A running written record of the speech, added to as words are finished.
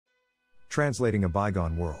translating a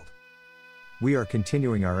bygone world. We are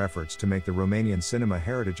continuing our efforts to make the Romanian cinema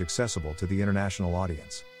heritage accessible to the international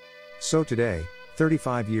audience. So today,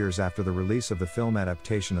 35 years after the release of the film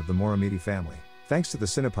adaptation of the Moromete Family, thanks to the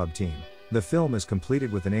Cinepub team, the film is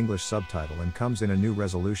completed with an English subtitle and comes in a new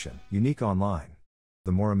resolution, unique online.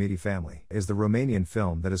 The Moromete Family is the Romanian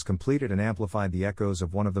film that has completed and amplified the echoes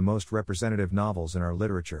of one of the most representative novels in our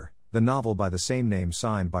literature, the novel by the same name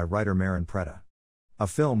signed by writer Marin Preda. A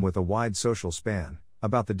film with a wide social span,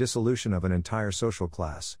 about the dissolution of an entire social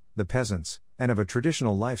class, the peasants, and of a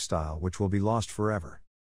traditional lifestyle which will be lost forever.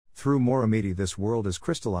 Through Moromete, this world is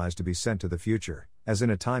crystallized to be sent to the future, as in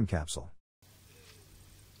a time capsule.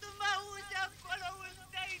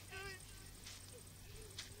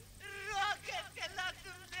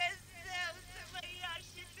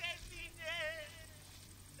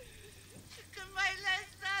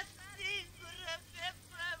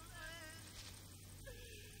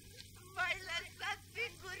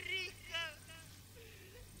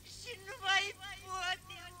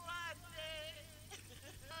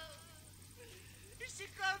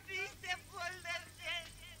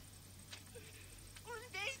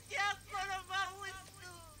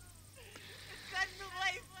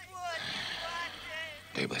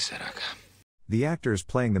 The actors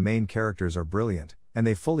playing the main characters are brilliant, and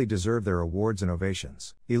they fully deserve their awards and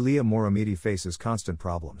ovations. Ilie Moromete faces constant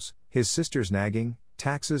problems, his sister's nagging,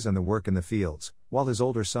 taxes and the work in the fields, while his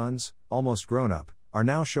older sons, almost grown up, are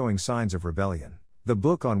now showing signs of rebellion. The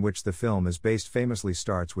book on which the film is based famously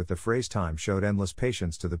starts with the phrase "time showed endless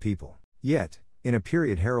patience to the people." Yet, in a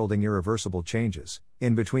period heralding irreversible changes,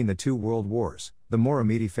 in between the two world wars, the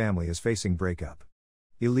Moromete family is facing breakup.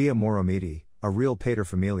 Ilie Moromete, a real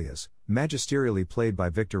paterfamilias, magisterially played by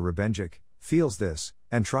Victor Rebenjic, feels this,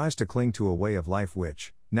 and tries to cling to a way of life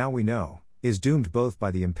which, now we know, is doomed both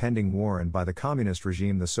by the impending war and by the communist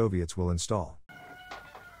regime the Soviets will install.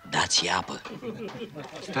 Dați apă.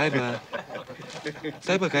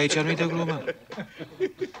 Stai bă, că aici nu-i de glumă.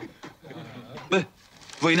 Bă,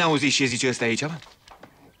 voi n-auziți ce zice ăsta aici, mă?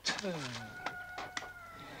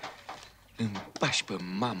 Împași pe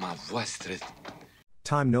mama voastră.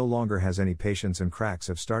 Time no longer has any patience and cracks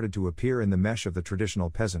have started to appear in the mesh of the traditional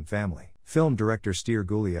peasant family. Film director Steer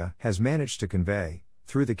Gulia has managed to convey,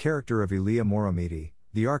 through the character of Ilie Moromete,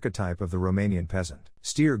 the archetype of the Romanian peasant.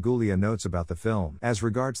 Steer Gulia notes about the film, as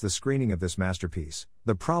regards the screening of this masterpiece,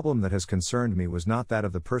 the problem that has concerned me was not that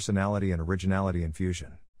of the personality and originality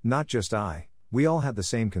infusion. Not just I, we all had the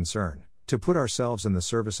same concern, to put ourselves in the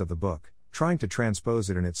service of the book, trying to transpose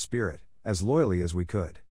it in its spirit, as loyally as we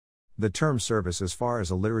could. The term service, as far as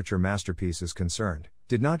a literature masterpiece is concerned,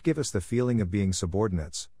 did not give us the feeling of being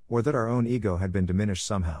subordinates, or that our own ego had been diminished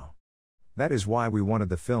somehow. That is why we wanted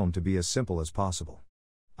the film to be as simple as possible.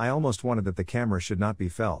 I almost wanted that the camera should not be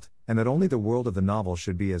felt, and that only the world of the novel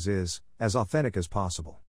should be as is, as authentic as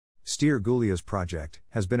possible. Steer Gulia's project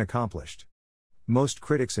has been accomplished. Most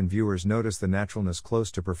critics and viewers notice the naturalness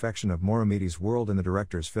close to perfection of Moromete's world in the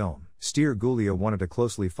director's film. Steer Gulia wanted to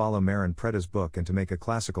closely follow Marin Preda's book and to make a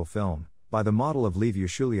classical film, by the model of Liviu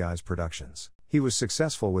Șuliai's productions. He was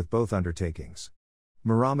successful with both undertakings.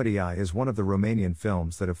 Moromete is one of the Romanian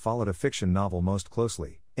films that have followed a fiction novel most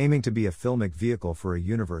closely, aiming to be a filmic vehicle for a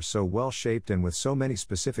universe so well-shaped and with so many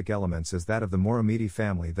specific elements as that of the Moromete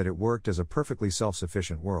family that it worked as a perfectly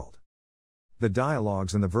self-sufficient world. The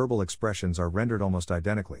dialogues and the verbal expressions are rendered almost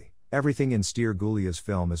identically. Everything in Steer Gulia's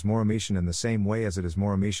film is Morometian in the same way as it is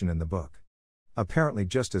Morometian in the book. Apparently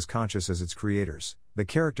just as conscious as its creators, the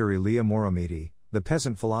character Ilie Moromete, the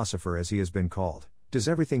peasant philosopher as he has been called, does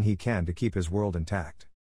everything he can to keep his world intact.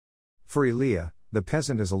 For Ilie, the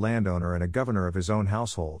peasant is a landowner and a governor of his own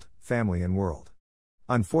household, family and world.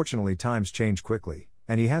 Unfortunately, times change quickly,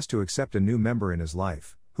 and he has to accept a new member in his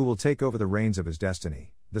life, who will take over the reins of his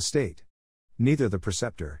destiny, the state. Neither the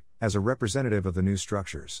preceptor, as a representative of the new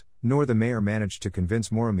structures, nor the mayor managed to convince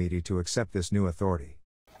Moromete to accept this new authority.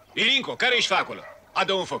 Irinco, care ești acolo?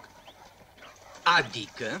 Adă un foc.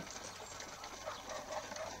 Adică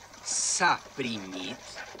s-a primit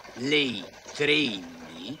lei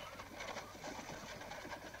 3000,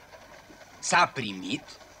 s-a primit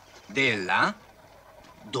de la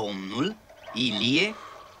domnul Ilie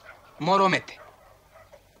Moromete.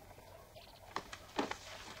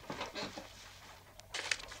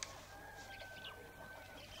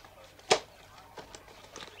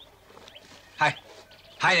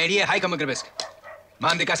 Hai, Ilie, hai că mă grăbesc.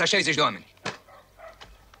 M-am de casa 60 de oameni.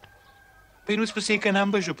 Păi nu spusei că n-am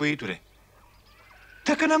băjupăitule.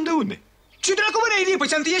 Dacă n-am de unde? Ce dracu, bă, Ilie? Păi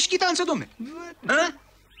ți-am tăiat și chitanță, domne.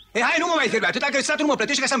 Hai, nu mă mai fierbe. Atâta că statul nu mă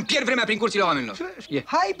plătește ca să-mi pierd vremea prin curțile oamenilor.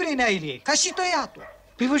 Hai, Brenea, Ilie, ca și tăiatul.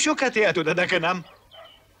 Păi vă și-o ca tăiatul, dar dacă n-am...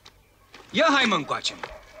 Ia hai mă încoace.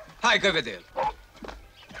 Hai că vede el.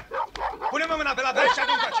 Pune-mă mâna pe la băiat și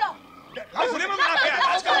adu încoace. Pune-mă mâna pe ea,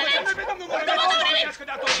 dați că noi vedem domnul Moromete.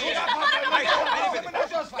 Hai, repede.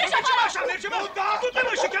 Mergem așa, mergem așa. Du-te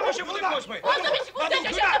mă și cheamă șeful de post, măi.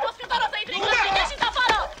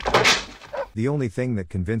 The only thing that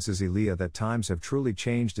convinces Elia that times have truly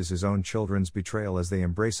changed is his own children's betrayal as they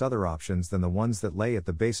embrace other options than the ones that lay at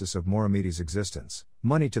the basis of Moromete's existence: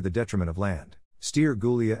 money to the detriment of land. Steer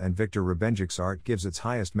Gulia and Victor Rebenjic's art gives its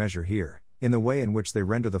highest measure here, in the way in which they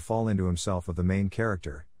render the fall into himself of the main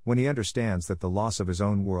character, when he understands that the loss of his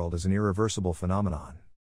own world is an irreversible phenomenon.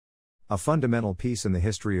 A fundamental piece in the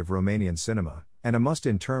history of Romanian cinema, and a must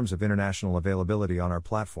in terms of international availability on our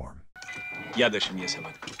platform. Ia dă și mie să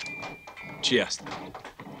văd. Ce-i asta?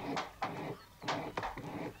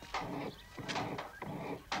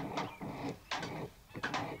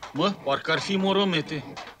 Mă, parcă ar fi Moromete.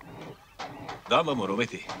 Da, mă,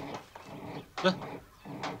 Moromete. Da.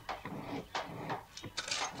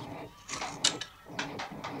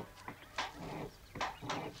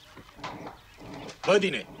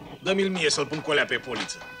 Bădine, dă-mi-l mie să-l pun colea pe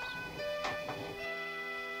poliță.